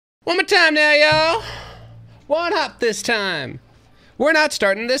One more time now, y'all. One hop this time. We're not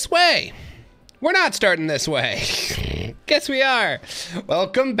starting this way. We're not starting this way. Guess we are.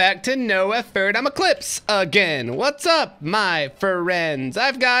 Welcome back to No Effort. I'm Eclipse again. What's up, my friends?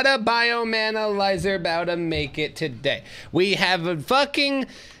 I've got a biome-analyzer about to make it today. We have a fucking...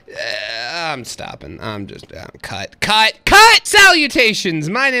 I'm stopping. I'm just... cut. Salutations!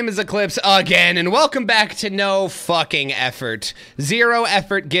 My name is Eclipse again, and welcome back to No Fucking Effort. Zero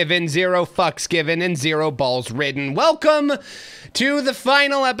effort given, zero fucks given, and zero balls ridden. Welcome to the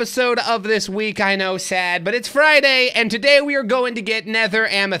final episode of this week. I know, sad, but it's Friday, and today we are going to get Nether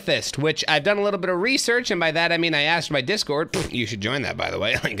Amethyst, which I've done a little bit of research, and by that I mean I asked my Discord. You should join that, by the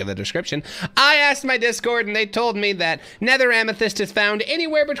way, link in the description. I asked my Discord, and they told me that Nether Amethyst is found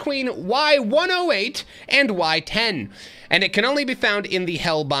anywhere between Y108 and Y10. And it can only be found in the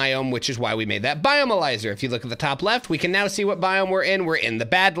Hell biome, which is why we made that biomealyzer. If you look at the top left, we can now see what biome we're in. We're in the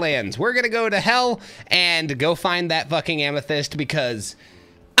Badlands. We're gonna go to Hell and go find that fucking amethyst because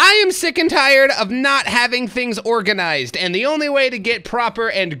I am sick and tired of not having things organized. And the only way to get proper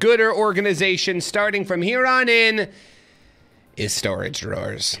and gooder organization starting from here on in is storage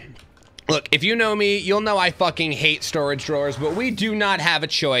drawers. Look, if you know me, you'll know I fucking hate storage drawers, but we do not have a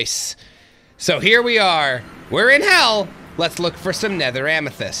choice. So here we are. We're in Hell. Let's look for some Nether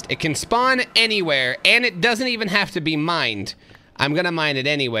Amethyst. It can spawn anywhere, and it doesn't even have to be mined. I'm gonna mine it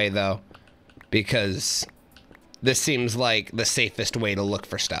anyway, though, because this seems like the safest way to look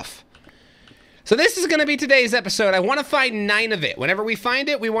for stuff. So this is gonna be today's episode. I wanna find 9 of it. Whenever we find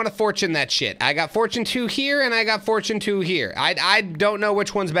it, we wanna fortune that shit. I got fortune 2 here, and I got fortune 2 here. I don't know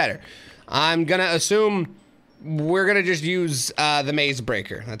which one's better. I'm gonna assume we're gonna just use the maze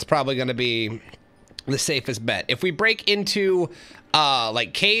breaker. That's probably gonna be the safest bet. If we break into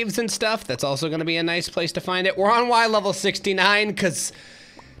like caves and stuff, that's also gonna be a nice place to find it. We're on Y level 69 because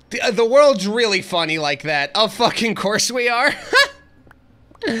the world's really funny like that. Of fucking course we are.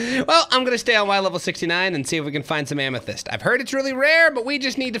 Well, I'm gonna stay on Y level 69 and see if we can find some amethyst. I've heard it's really rare, but we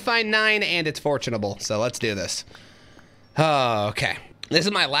just need to find 9 and it's fortunable. So let's do this. Oh, okay. This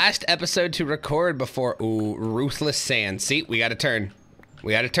is my last episode to record before, ooh, ruthless sand. See, we gotta turn.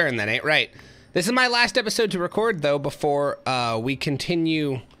 We gotta turn, that ain't right. This is my last episode to record, though, before we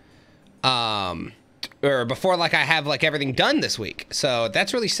continue, or before, like, I have, like, everything done this week. So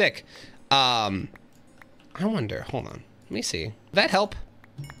that's really sick. I wonder, hold on, let me see. Would that help?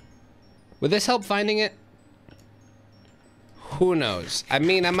 Would this help finding it? Who knows? I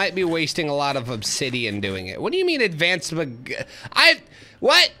mean, I might be wasting a lot of obsidian doing it. What do you mean advanced? What?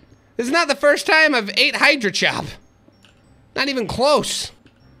 This is not the first time I've ate Hydra Chop. Not even close.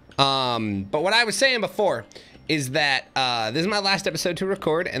 But what I was saying before is that this is my last episode to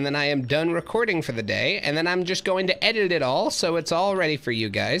record, and then I am done recording for the day, and then I'm just going to edit it all, so it's all ready for you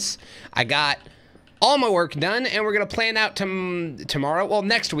guys. I got all my work done, and we're gonna plan out tomorrow, well,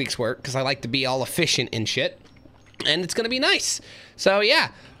 next week's work, because I like to be all efficient and shit, and it's gonna be nice. So yeah,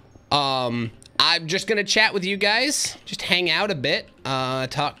 I'm just gonna chat with you guys, just hang out a bit,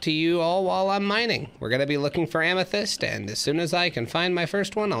 talk to you all while I'm mining. We're gonna be looking for amethyst, and as soon as I can find my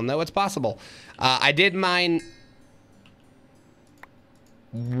first one, I'll know it's possible. I did mine...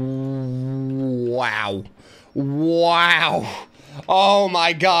 Wow. Wow. Oh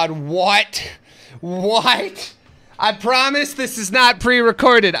my God, what? What? I promise this is not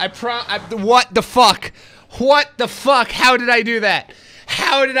pre-recorded. What the fuck? What the fuck? How did I do that?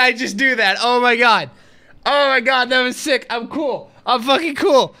 How did I just do that? Oh my God. Oh my God, that was sick. I'm cool. I'm fucking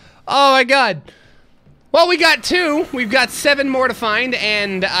cool. Oh my God. Well, we got 2. We've got 7 more to find,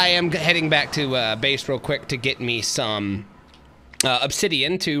 and I am heading back to base real quick to get me some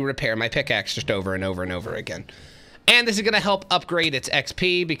obsidian to repair my pickaxe just over and over and over again. And this is gonna help upgrade its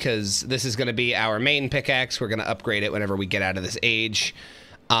XP because this is gonna be our main pickaxe. We're gonna upgrade it whenever we get out of this age.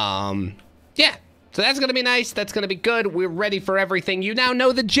 Yeah. So that's gonna be nice, that's gonna be good. We're ready for everything. You now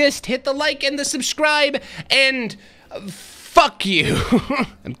know the gist. Hit the like and the subscribe, and fuck you.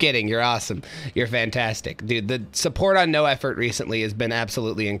 I'm kidding, you're awesome. You're fantastic. Dude, the support on No Effort recently has been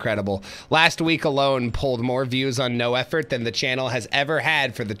absolutely incredible. Last week alone pulled more views on No Effort than the channel has ever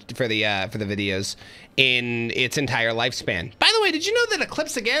had for the videos in its entire lifespan. By the way, did you know that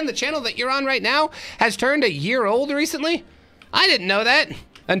Eclipse Again, the channel that you're on right now, has turned a year old recently? I didn't know that.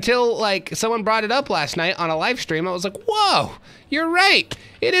 Until, like, someone brought it up last night on a live stream. I was like, whoa, you're right.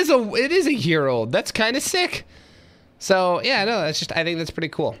 It is a year old. That's kind of sick. So, yeah, no, that's just, I think that's pretty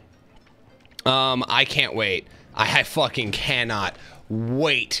cool. I can't wait. I fucking cannot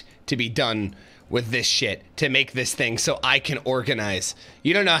wait to be done with this shit to make this thing so I can organize.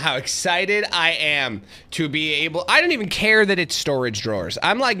 You don't know how excited I am to be able... I don't even care that it's storage drawers.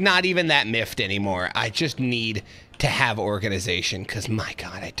 I'm like not even that miffed anymore. I just need to have organization because my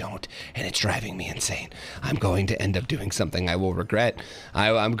God, I don't. And it's driving me insane. I'm going to end up doing something I will regret.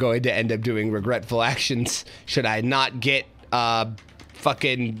 I'm going to end up doing regretful actions should I not get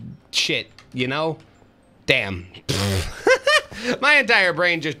fucking shit, you know? Damn. My entire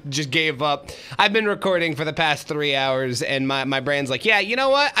brain just gave up. I've been recording for the past 3 hours, and my brain's like, yeah, you know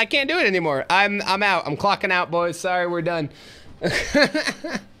what? I can't do it anymore. I'm out. I'm clocking out, boys. Sorry, we're done.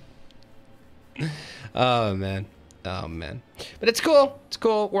 Oh, man. Oh, man. But it's cool. It's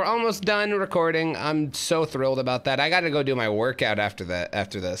cool. We're almost done recording. I'm so thrilled about that. I got to go do my workout after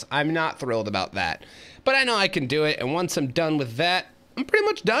this. I'm not thrilled about that. But I know I can do it, and once I'm done with that, I'm pretty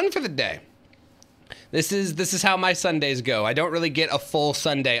much done for the day. This is how my Sundays go. I don't really get a full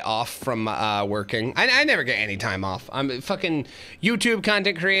Sunday off from working. I never get any time off. I'm a fucking YouTube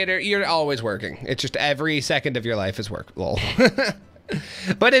content creator. You're always working. It's just every second of your life is work. Lol.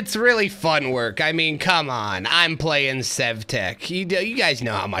 But it's really fun work. I mean, come on. I'm playing SevTech. You guys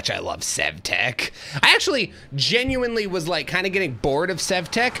know how much I love SevTech. I actually genuinely was like kind of getting bored of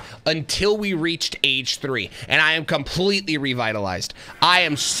SevTech until we reached age 3. And I am completely revitalized. I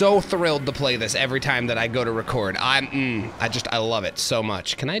am so thrilled to play this every time that I go to record. I love it so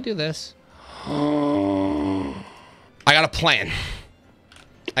much. Can I do this? I got a plan.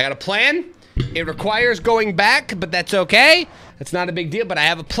 I got a plan. It requires going back, but that's okay. It's not a big deal, but I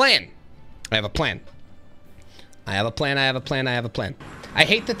have a plan. I have a plan. I have a plan, I have a plan, I have a plan. I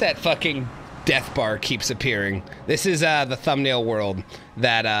hate that fucking death bar keeps appearing. This is the thumbnail world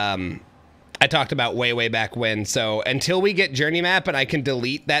that I talked about way back when. So until we get journey map and I can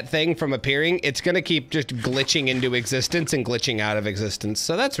delete that thing from appearing, it's gonna keep just glitching into existence and glitching out of existence.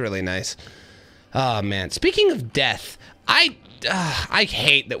 So that's really nice. Oh man, speaking of death, I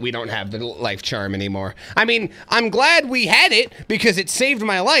hate that we don't have the life charm anymore. I mean, I'm glad we had it because it saved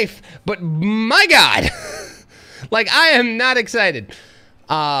my life, but my God, like I am not excited.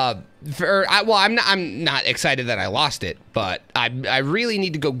 I'm not excited that I lost it, but I really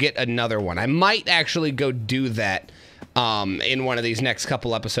need to go get another one. I might actually go do that in one of these next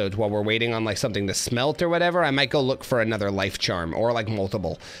couple episodes while we're waiting on like something to smelt or whatever. I might go look for another life charm or like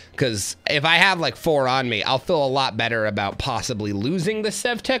multiple, because if I have like 4 on me, I'll feel a lot better about possibly losing the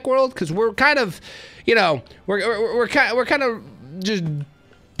SevTech world, because we're kind of, you know, we're kind of just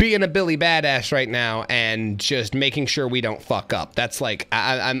being a Billy Badass right now and just making sure we don't fuck up. That's like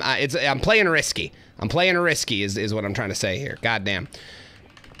I'm playing risky. I'm playing risky is what I'm trying to say here. Goddamn.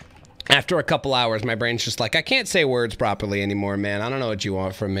 After a couple hours, my brain's just like, I can't say words properly anymore, man. I don't know what you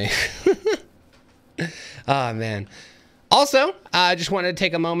want from me. Oh, man. Also, I just wanted to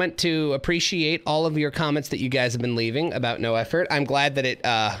take a moment to appreciate all of your comments that you guys have been leaving about No Effort. I'm glad that it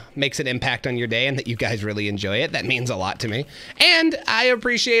makes an impact on your day and that you guys really enjoy it. That means a lot to me. And I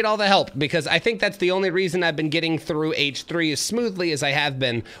appreciate all the help, because I think that's the only reason I've been getting through H3 as smoothly as I have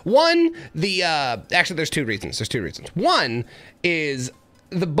been. One, actually, there's 2 reasons. There's 2 reasons. One is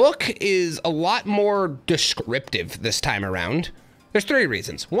the book is a lot more descriptive this time around. There's 3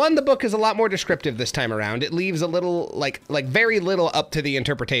 reasons. One, the book is a lot more descriptive this time around. It leaves a little, like very little up to the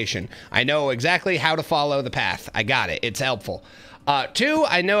interpretation. I know exactly how to follow the path. I got it. It's helpful. 2,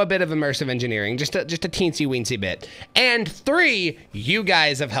 I know a bit of immersive engineering, just a teensy weensy bit. And 3, you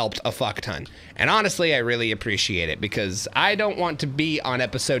guys have helped a fuck ton. And honestly, I really appreciate it, because I don't want to be on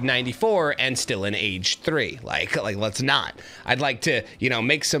episode 94 and still in age 3. Like let's not. I'd like to, you know,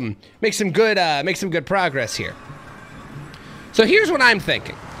 make some good progress here. So here's what I'm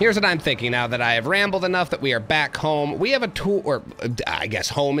thinking. Here's what I'm thinking now that I have rambled enough, that we are back home. We have a tool, or I guess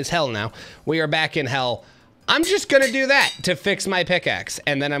home is hell now. We are back in hell. I'm just gonna do that to fix my pickaxe,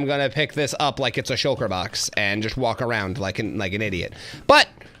 and then I'm gonna pick this up like it's a shulker box and just walk around like an idiot. But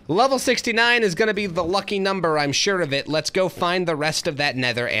level 69 is gonna be the lucky number, I'm sure of it. Let's go find the rest of that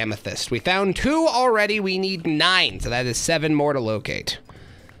nether amethyst. We found 2 already, we need 9, so that is 7 more to locate.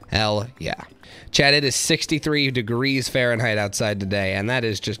 Hell yeah. Chat, it is 63 degrees Fahrenheit outside today, and that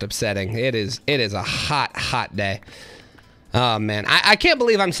is just upsetting. It is a hot day. Oh, man. I can't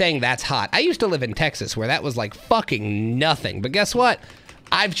believe I'm saying that's hot. I used to live in Texas, where that was like fucking nothing. But guess what?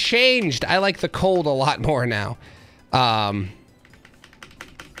 I've changed. I like the cold a lot more now. At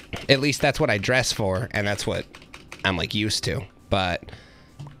least that's what I dress for, and that's what I'm like used to. But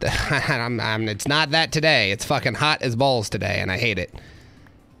it's not that today. It's fucking hot as balls today, and I hate it.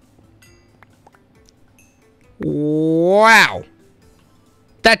 Wow.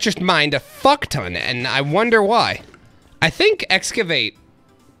 That just mined a fuck ton, and I wonder why. I think excavate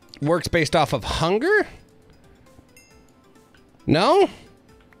works based off of hunger? No?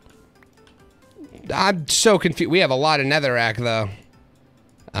 I'm so confused. We have a lot of netherrack, though.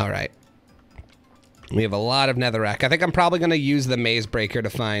 All right. We have a lot of netherrack. I think I'm probably going to use the maze breaker to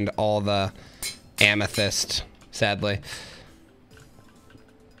find all the amethyst, sadly.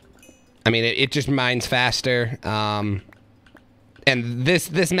 I mean, it just mines faster. And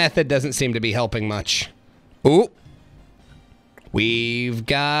this method doesn't seem to be helping much. Ooh. We've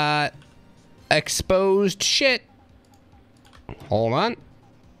got exposed shit. Hold on.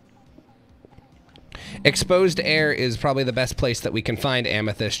 Exposed air is probably the best place that we can find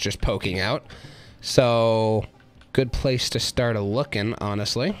amethyst just poking out. So, good place to start a-looking,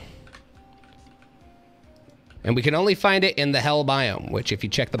 honestly. And we can only find it in the hell biome, which if you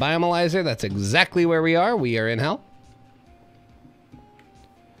check the biomalyzer, that's exactly where we are. We are in hell.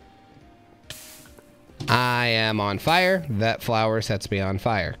 I am on fire. That flower sets me on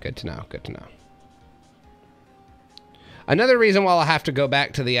fire. Good to know, good to know. Another reason why I'll have to go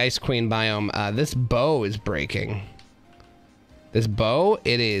back to the Ice Queen biome, this bow is breaking. This bow,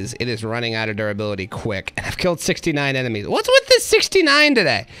 it is running out of durability quick. And I've killed 69 enemies. What's with this 69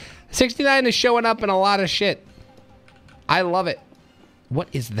 today? 69 is showing up in a lot of shit. I love it. What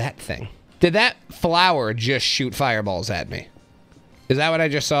is that thing? Did that flower just shoot fireballs at me? Is that what I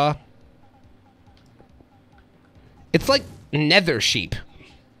just saw? It's like nether sheep.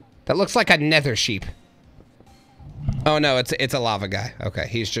 That looks like a nether sheep. Oh no, it's a lava guy. Okay,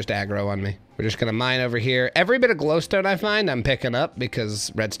 he's just aggro on me. We're just gonna mine over here. Every bit of glowstone I find, I'm picking up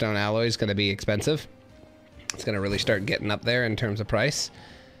because redstone alloy is gonna be expensive. It's gonna really start getting up there in terms of price.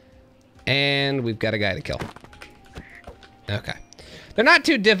 And we've got a guy to kill. Okay. They're not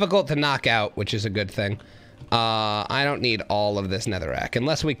too difficult to knock out, which is a good thing. I don't need all of this netherrack,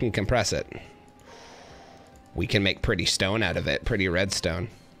 unless we can compress it. We can make pretty stone out of it, pretty redstone.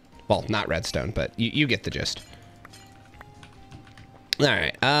 Well, not redstone, but you get the gist. All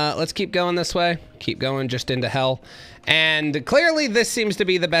right, let's keep going this way. Keep going just into hell. And clearly this seems to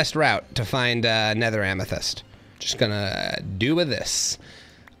be the best route to find nether amethyst. Just gonna do with this.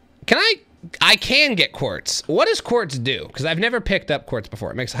 I can get quartz. What does quartz do? Because I've never picked up quartz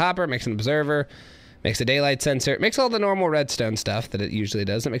before. It makes a hopper, it makes an observer, makes a daylight sensor. It makes all the normal redstone stuff that it usually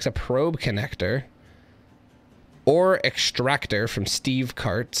does. It makes a probe connector. Ore extractor from Steve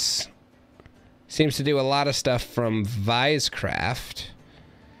Carts. Seems to do a lot of stuff from Visecraft.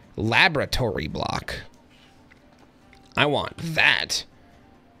 Laboratory block. I want that.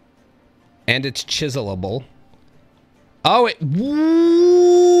 And it's chiselable. Oh,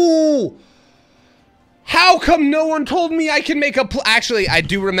 woo! How come no one told me I can make a actually, I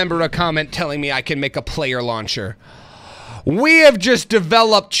do remember a comment telling me I can make a player launcher. We have just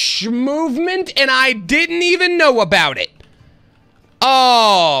developed movement and I didn't even know about it.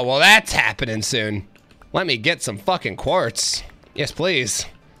 Oh, well that's happening soon. Let me get some fucking quartz. Yes, please.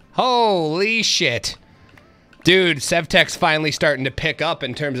 Holy shit. Dude, Sevtech's finally starting to pick up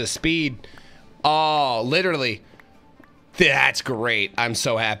in terms of speed. Oh, literally. That's great. I'm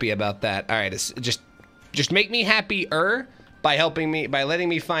so happy about that. All right, just make me happier by letting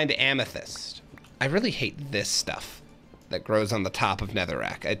me find amethyst. I really hate this stuff that grows on the top of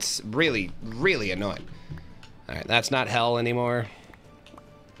netherrack. It's really, really annoying. All right, that's not hell anymore.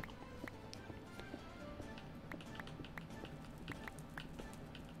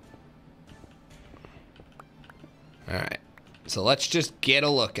 All right, so let's just get a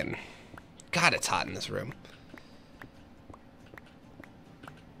looking. God, it's hot in this room.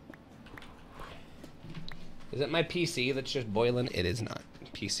 Is it my PC that's just boiling? It is not.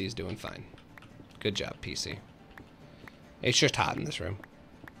 PC's doing fine. Good job, PC. It's just hot in this room.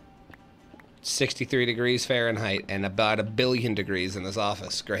 63 degrees Fahrenheit and about 1 billion degrees in this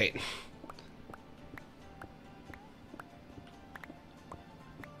office. Great.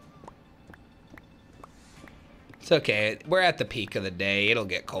 It's okay. We're at the peak of the day. It'll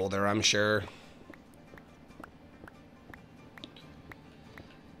get colder, I'm sure.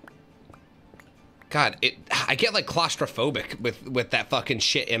 God, I get like claustrophobic with that fucking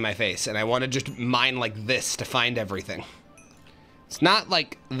shit in my face, and I want to just mine like this to find everything. It's not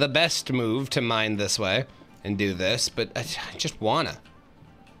like the best move to mine this way and do this, but I just wanna.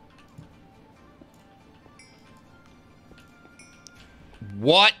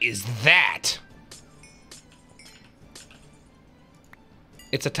 What is that?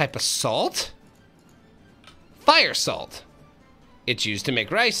 It's a type of salt? Fire salt. It's used to make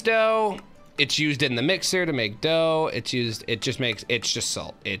rice dough. It's used in the mixer to make dough. It's just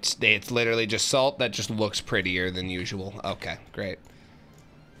salt. It's literally just salt that just looks prettier than usual. Okay, great.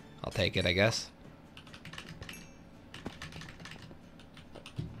 I'll take it, I guess.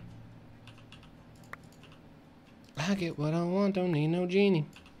 I get what I want, don't need no genie.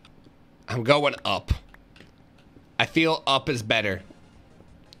 I'm going up. I feel up is better.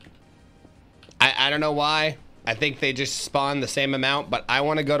 I don't know why. I think they just spawn the same amount, but I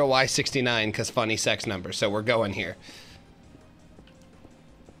want to go to Y69 because funny sex number, so we're going here.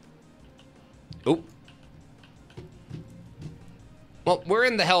 Oop. Well, we're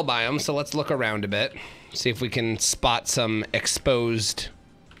in the hell biome, so let's look around a bit. See if we can spot some exposed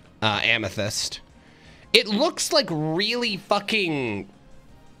amethyst. It looks like really fucking...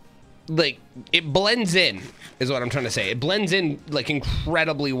 like, it blends in, is what I'm trying to say. It blends in, like,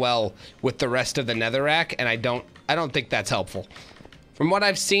 incredibly well with the rest of the netherrack, and I don't think that's helpful. From what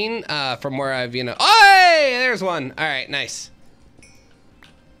I've seen, from where I've, you know... Oh, hey, there's one! Alright, nice.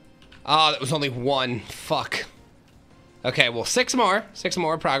 Oh, that was only one. Fuck. Okay, well, 6 more. 6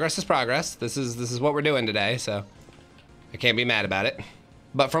 more. Progress is progress. This is what we're doing today, so... I can't be mad about it.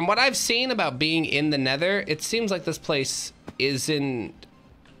 But from what I've seen about being in the nether, it seems like this place isn't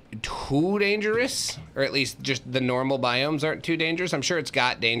too dangerous, or at least just the normal biomes aren't too dangerous. I'm sure it's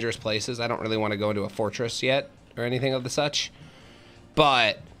got dangerous places. I don't really want to go into a fortress yet or anything of the such,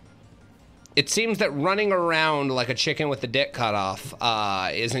 but it seems that running around like a chicken with the dick cut off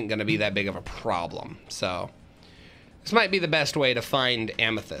isn't going to be that big of a problem. So this might be the best way to find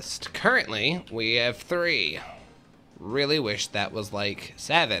amethyst. Currently we have 3. Really wish that was like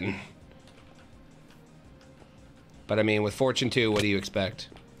 7, but I mean, with fortune 2, what do you expect?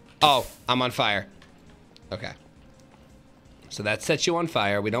 Oh, I'm on fire. Okay. So that sets you on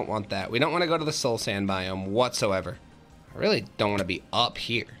fire. We don't want that. We don't want to go to the soul sand biome whatsoever. I really don't want to be up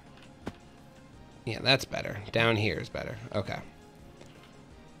here. Yeah, that's better. Down here is better. Okay.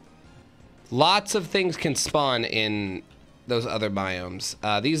 Lots of things can spawn in those other biomes.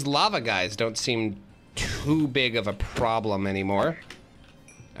 These lava guys don't seem too big of a problem anymore.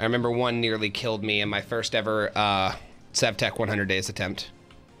 I remember one nearly killed me in my first ever Sevtech 100 days attempt.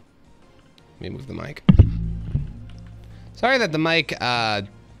 Let me move the mic. Sorry that the mic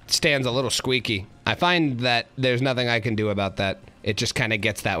stands a little squeaky. I find that there's nothing I can do about that. It just kind of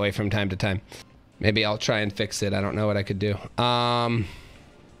gets that way from time to time. Maybe I'll try and fix it. I don't know what I could do.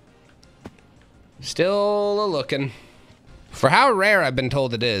 Still looking. For how rare I've been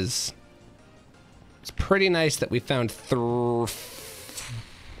told it is, it's pretty nice that we found 4.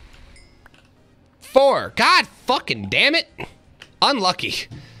 God fucking damn it. Unlucky.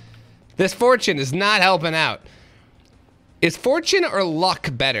 This fortune is not helping out. Is fortune or luck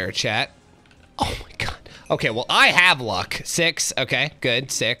better, chat? Oh my god. Okay, well, I have luck. 6. Okay,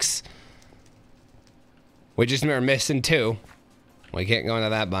 good. 6. We just are missing 2. We can't go into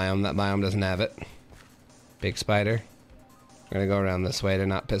that biome. That biome doesn't have it. Big spider. We're gonna go around this way to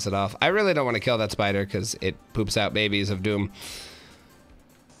not piss it off. I really don't want to kill that spider because it poops out babies of doom.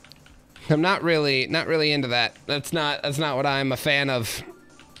 I'm not really into that. That's not what I'm a fan of.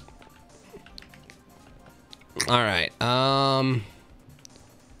 All right. Oh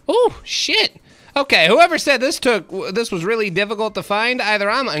shit. Okay, whoever said this was really difficult to find, either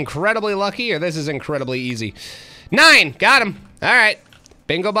I'm incredibly lucky or this is incredibly easy. 9. Got him. All right.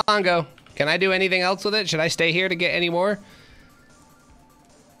 Bingo bongo. Can I do anything else with it? Should I stay here to get any more?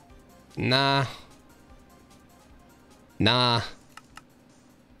 Nah. Nah.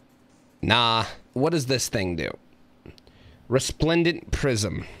 Nah. What does this thing do? Resplendent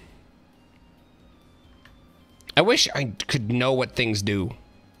prism. I wish I could know what things do.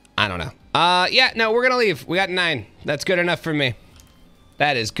 I don't know. Yeah, no, we're gonna leave. We got 9. That's good enough for me.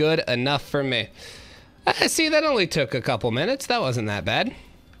 That is good enough for me. See, that only took a couple minutes. That wasn't that bad.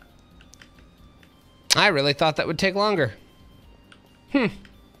 I really thought that would take longer.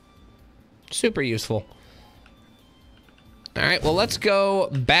 Super useful. All right, well, let's go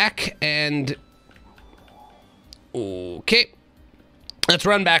back and... Okay. Let's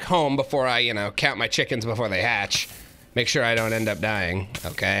run back home before I, you know, count my chickens before they hatch. Make sure I don't end up dying.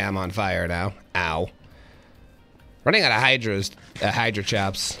 Okay, I'm on fire now. Ow. Running out of hydra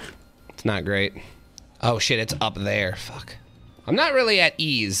chops. It's not great. Oh shit, it's up there. Fuck. I'm not really at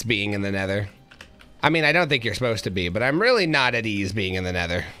ease being in the nether. I mean, I don't think you're supposed to be, but I'm really not at ease being in the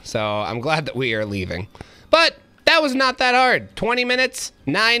nether. So I'm glad that we are leaving. But that was not that hard. 20 minutes,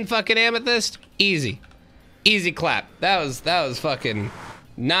 9 fucking amethyst, easy. Easy clap. That was fucking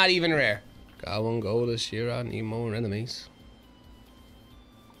not even rare. I won't go this year, I need more enemies.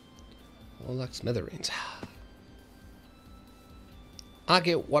 All like smithereens. I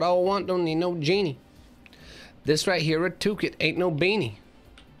get what I want, don't need no genie. This right here a toolkit, ain't no beanie.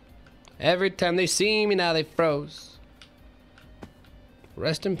 Every time they see me now they froze.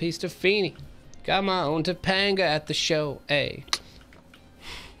 Rest in peace to Feeny. Got my own Topanga at the show, ayy.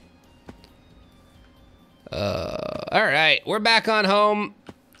 All right, we're back on home.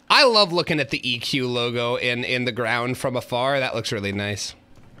 I love looking at the EQ logo in the ground from afar. That looks really nice.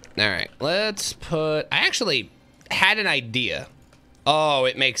 All right, let's put... I actually had an idea. Oh,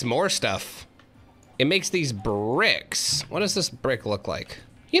 it makes more stuff. It makes these bricks. What does this brick look like?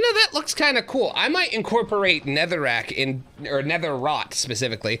 You know, that looks kind of cool. I might incorporate netherrack or nether rot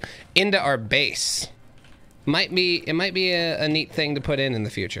specifically into our base. It might be a neat thing to put in the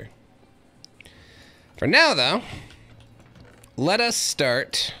future. For now, though, let us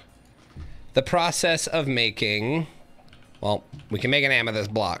start the process of making, well, we can make an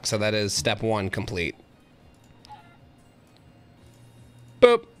amethyst block, so that is step 1 complete.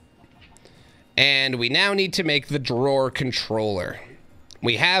 Boop. And we now need to make the drawer controller.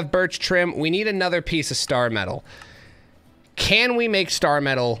 We have birch trim. We need another piece of star metal. Can we make star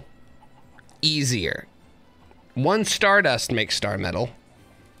metal easier? 1 stardust makes star metal.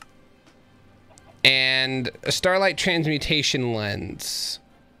 And a starlight transmutation lens.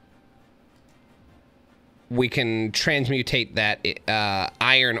 We can transmutate that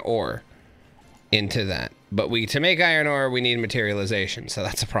iron ore into that. But to make iron ore, we need materialization, so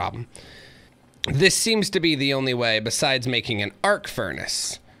that's a problem. This seems to be the only way besides making an arc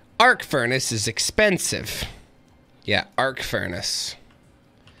furnace. Arc furnace is expensive. Yeah, arc furnace.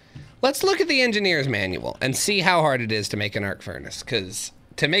 Let's look at the engineer's manual and see how hard it is to make an arc furnace, because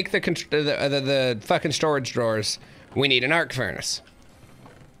to make the fucking storage drawers, we need an arc furnace.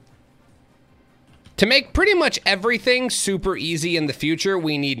 To make pretty much everything super easy in the future,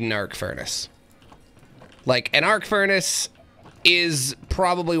 we need an arc furnace. Like, an arc furnace is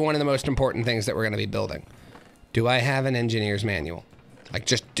probably one of the most important things that we're going to be building. Do I have an engineer's manual? Like,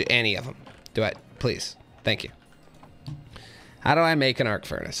 just any of them. Do I? Please. Thank you. How do I make an arc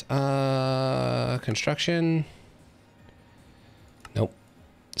furnace? Construction. Nope.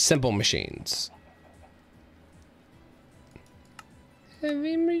 Simple machines.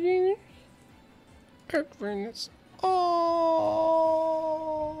 Heavy machine. Arc furnace.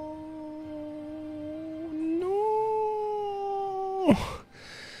 Oh, no.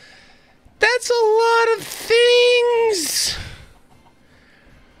 That's a lot of things.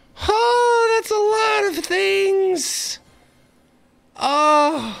 Oh, that's a lot of things.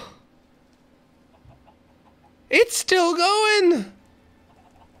 Oh. It's still going.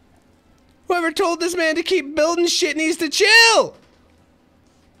 Whoever told this man to keep building shit needs to chill.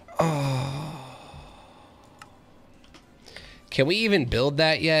 Oh. Can we even build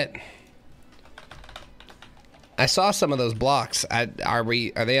that yet? I saw some of those blocks. Are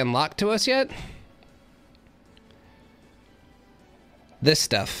they unlocked to us yet? This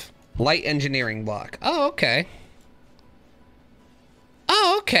stuff. Light engineering block. Oh, okay.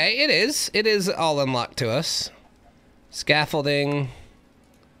 Oh, okay. It is. It is all unlocked to us. Scaffolding.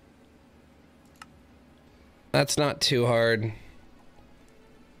 That's not too hard.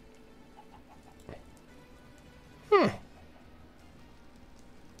 Huh.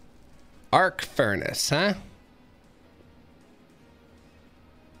 Arc furnace, huh?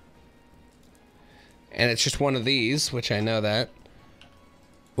 And it's just one of these, which I know that.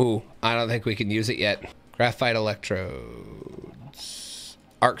 Ooh, I don't think we can use it yet. Graphite electrodes.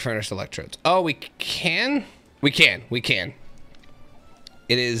 Arc furnace electrodes. Oh, we can? We can.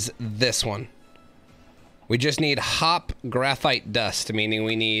 It is this one. We just need hop graphite dust, meaning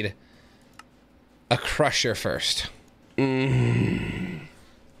we need a crusher first. Either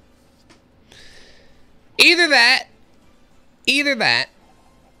that,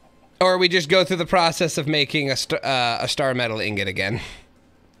 or we just go through the process of making a star metal ingot again.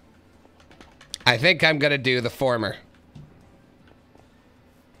 I think I'm gonna do the former.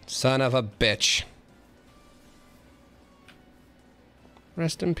 Son of a bitch.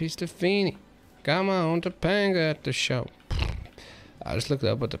 Rest in peace to Feeny. Got my own Topanga at the show. I just looked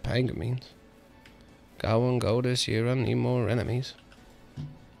up what Topanga means. Got one go this year, I need more enemies.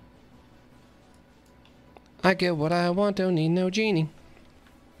 I get what I want, don't need no genie.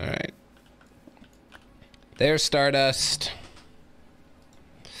 Alright. There's Stardust.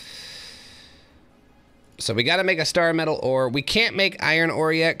 So we gotta make a star metal ore. We can't make iron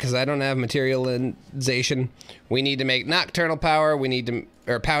ore yet because I don't have materialization. We need to make nocturnal power. We need to,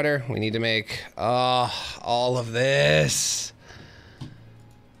 or powder. We need to make, all of this.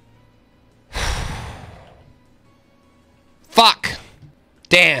 Fuck.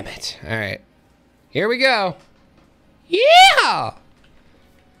 Damn it. Alright. Here we go. Yeah!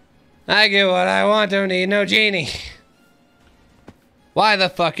 I get what I want, don't need no genie. Why the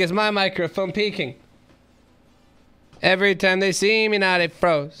fuck is my microphone peaking? Every time they see me now, they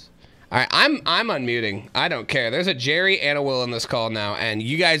froze. All right, I'm unmuting. I don't care. There's a Jerry and a Will in this call now, and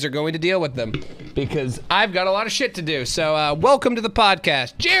you guys are going to deal with them because I've got a lot of shit to do. So welcome to the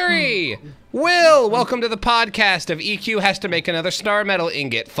podcast. Jerry! Will, welcome to the podcast of EQ has to make another star metal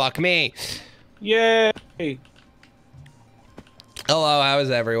ingot. Fuck me. Yay! Hello, how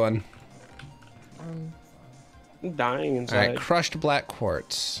is everyone? I'm dying inside. All right, crushed black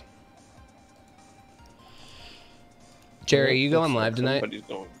quartz. Jerry, you going live tonight? Somebody's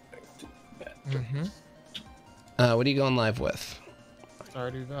going back to bed. What are you going live with?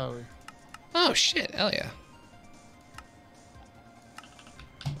 Stardew Valley. Oh shit, hell yeah.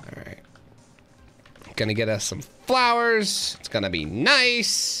 Alright. Gonna get us some flowers. It's gonna be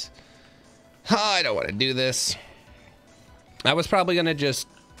nice. Oh, I don't want to do this. I was probably gonna just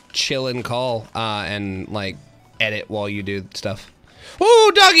chill and call and like edit while you do stuff.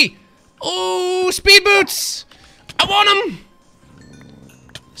 Ooh, doggy! Ooh, speed boots! I want them!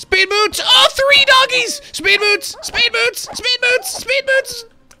 Speed boots! Oh, 3 doggies! Speed boots! Speed boots! Speed boots! Speed boots!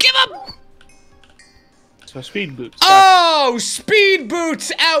 Give up! So speed boots. Oh, speed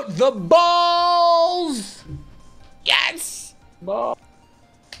boots out the balls! Yes! Balls.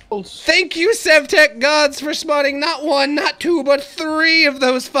 Thank you, Sevtech gods, for spawning not 1, not 2, but 3 of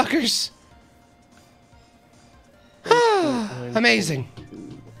those fuckers. Amazing.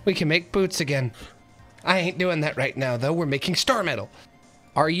 We can make boots again. I ain't doing that right now, though. We're making star metal.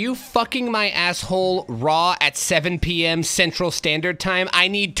 Are you fucking my asshole raw at 7 p.m. Central Standard Time? I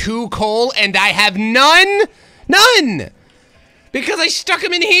need 2 coal and I have none? None! Because I stuck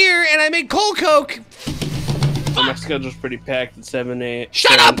them in here and I made coal coke. Oh, my schedule's pretty packed at 7 a.m.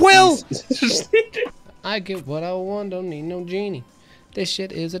 Shut up, Will! I get what I want, don't need no genie. This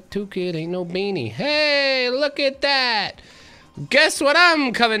shit is a 2-kid, ain't no beanie. Hey, look at that! Guess what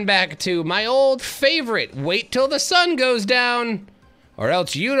I'm coming back to? My old favorite. Wait till the sun goes down, or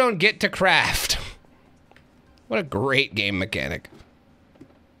else you don't get to craft. What a great game mechanic.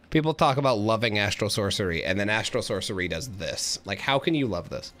 People talk about loving Astral Sorcery, and then Astral Sorcery does this. Like, how can you love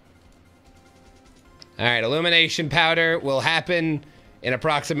this? All right, illumination powder will happen in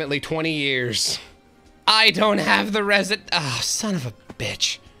approximately 20 years. I don't have the resin. Oh, son of a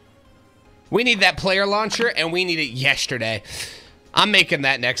bitch. We need that player launcher, and we need it yesterday. I'm making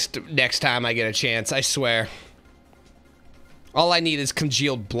that next time I get a chance, I swear. All I need is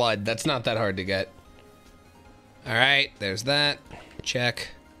congealed blood. That's not that hard to get. All right, there's that. Check.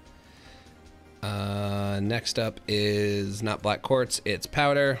 Next up is not black quartz, it's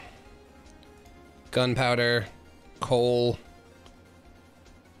powder. Gunpowder. Coal.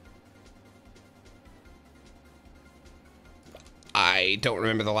 I don't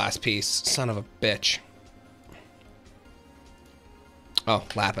remember the last piece. Son of a bitch. Oh,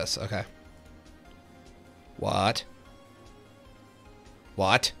 lapis. Okay. What?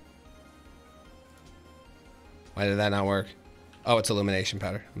 What? Why did that not work? Oh, it's illumination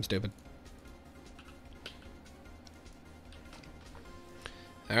powder. I'm stupid.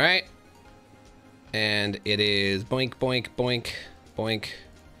 All right. And it is boink, boink, boink, boink.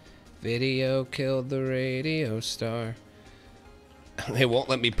 Video killed the radio star. It won't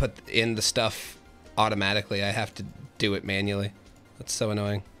let me put in the stuff automatically. I have to do it manually. That's so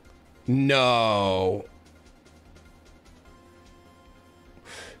annoying. No.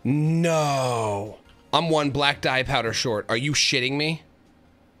 No. I'm 1 black dye powder short. Are you shitting me?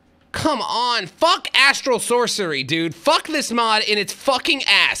 Come on. Fuck Astral Sorcery, dude. Fuck this mod in its fucking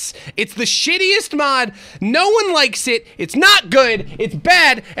ass. It's the shittiest mod. No one likes it. It's not good. It's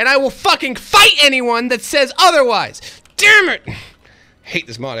bad. And I will fucking fight anyone that says otherwise. Damn it. I hate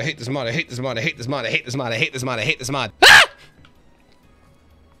this mod, I hate this mod, I hate this mod, I hate this mod, I hate this mod, I hate this mod, I hate this mod. Ah!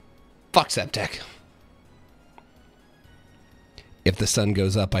 Fuck Septech. If the sun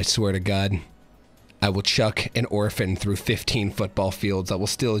goes up, I swear to God, I will chuck an orphan through 15 football fields. I will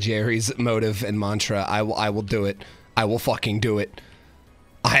steal Jerry's motive and mantra. I will do it. I will fucking do it.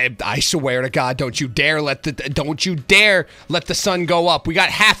 I swear to God, don't you dare let the sun go up. We got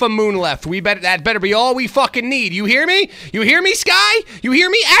half a moon left. That better be all we fucking need. You hear me? You hear me, Sky? You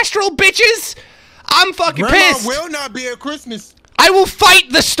hear me, Astral bitches? I'm fucking pissed. Grandma will not be at Christmas. I will fight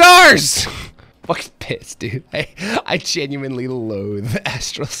the stars. Fucking pissed, dude. I genuinely loathe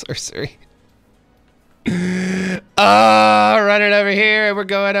Astral Sorcery. Running over here, and we're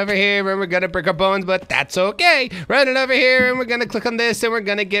going over here, and we're gonna break our bones, but that's okay. Running over here, and we're gonna click on this, and we're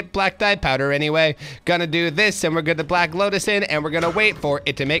gonna get black dye powder anyway. Gonna do this, and we're gonna black lotus in, and we're gonna wait for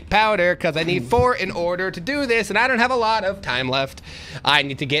it to make powder, because I need 4 in order to do this, and I don't have a lot of time left. I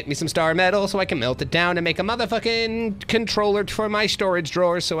need to get me some star metal so I can melt it down and make a motherfucking controller for my storage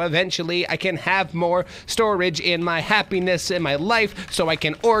drawer, so eventually I can have more storage in my happiness in my life, so I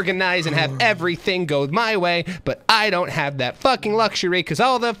can organize and have everything go my way, but I don't have that fucking luxury because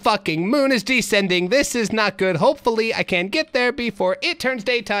all the fucking moon is descending. This is not good. Hopefully I can get there before it turns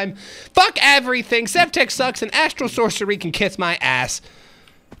daytime. Fuck everything. Sevtech sucks and astral sorcery can kiss my ass.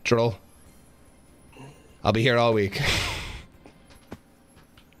 Troll. I'll be here all week.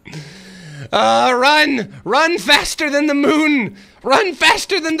 Run! Run faster than the moon! Run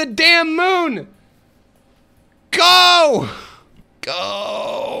faster than the damn moon! Go!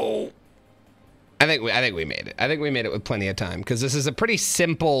 Go! I think we made it. I think we made it with plenty of time because this is a pretty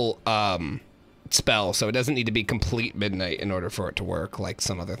simple spell, so it doesn't need to be complete midnight in order for it to work like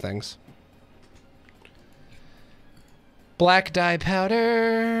some other things. Black dye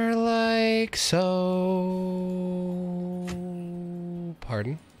powder like so.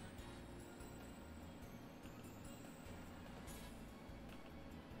 Pardon?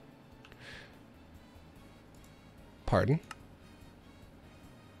 Pardon?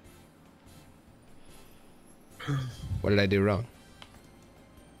 What did I do wrong?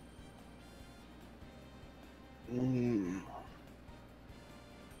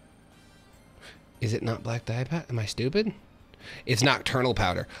 Is it not black dye powder? Am I stupid? It's nocturnal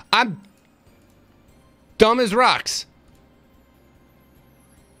powder. I'm dumb as rocks.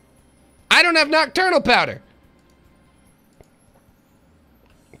 I don't have nocturnal powder.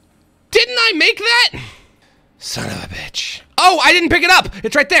 Didn't I make that? Son of a bitch. Oh, I didn't pick it up.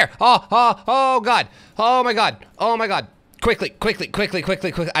 It's right there. Oh, God. Oh, my God. Oh, my God. Quickly.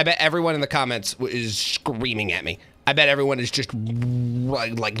 I bet everyone in the comments is screaming at me. I bet everyone is just,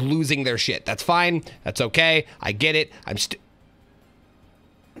 like, losing their shit. That's fine. That's okay. I get it.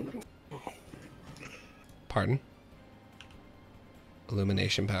 Pardon?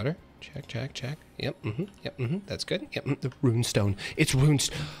 Illumination powder. Check. Yep, That's good. Yep, the rune stone. It's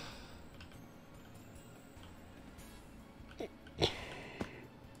runestone.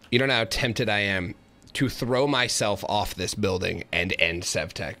 You don't know how tempted I am to throw myself off this building and end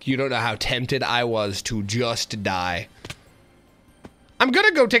Sevtech. You don't know how tempted I was to just die. I'm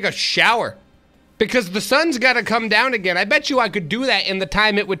gonna go take a shower because the sun's gotta come down again. I bet you I could do that in the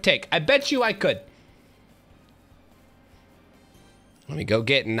time it would take. I bet you I could. Let me go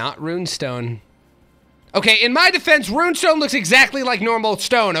get not runestone. Okay, in my defense, runestone looks exactly like normal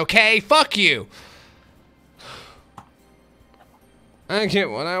stone, okay? Fuck you. I get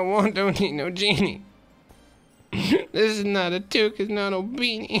what I want, don't need no genie. This is not a toque, it's not a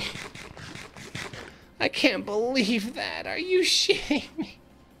beanie. I can't believe that. Are you shitting me?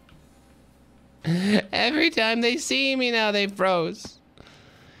 Every time they see me now, they froze.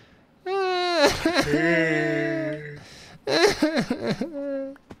 This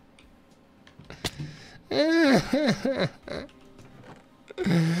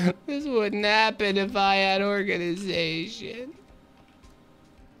wouldn't happen if I had organization.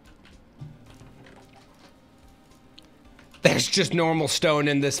 There's just normal stone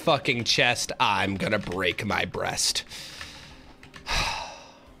in this fucking chest. I'm gonna break my breast.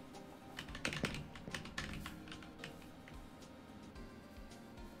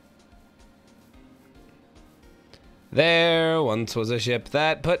 There once was a ship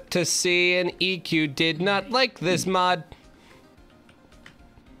that put to sea, and EQ did not like this mod.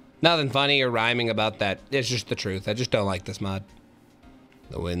 Nothing funny or rhyming about that. It's just the truth. I just don't like this mod.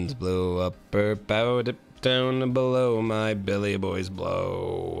 The winds blew up or bowed it down below, my billy boys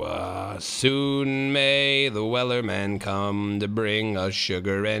blow. Soon may the Wellerman come to bring us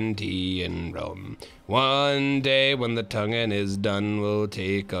sugar and tea and rum. One day when the tonguing is done, we'll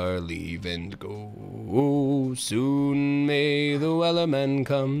take our leave and go. Soon may the Wellerman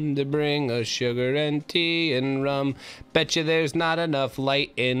come to bring us sugar and tea and rum. Betcha there's not enough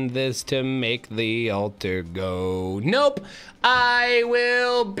light in this to make the altar go. Nope, I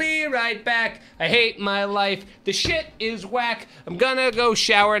will be right back. I hate my life. The shit is whack. I'm gonna go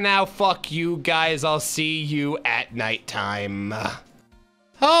shower now. Fuck you guys. I'll see you at nighttime.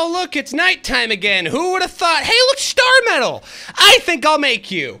 Oh, look, it's nighttime again. Who would have thought? Hey, look, star metal. I think I'll make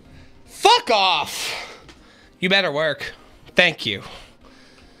you. Fuck off. You better work. Thank you.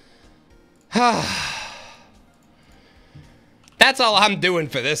 That's all I'm doing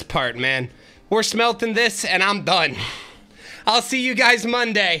for this part, man. We're smelting this and I'm done. I'll see you guys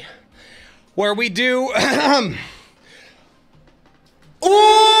Monday, where we do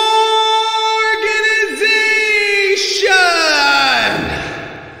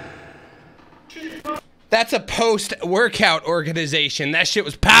That's a post-workout organization. That shit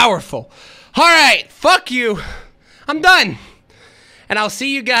was powerful. All right, fuck you. I'm done. And I'll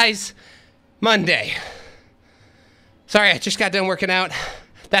see you guys Monday. Sorry, I just got done working out.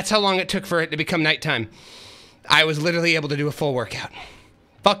 That's how long it took for it to become nighttime. I was literally able to do a full workout.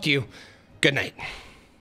 Fuck you. Good night.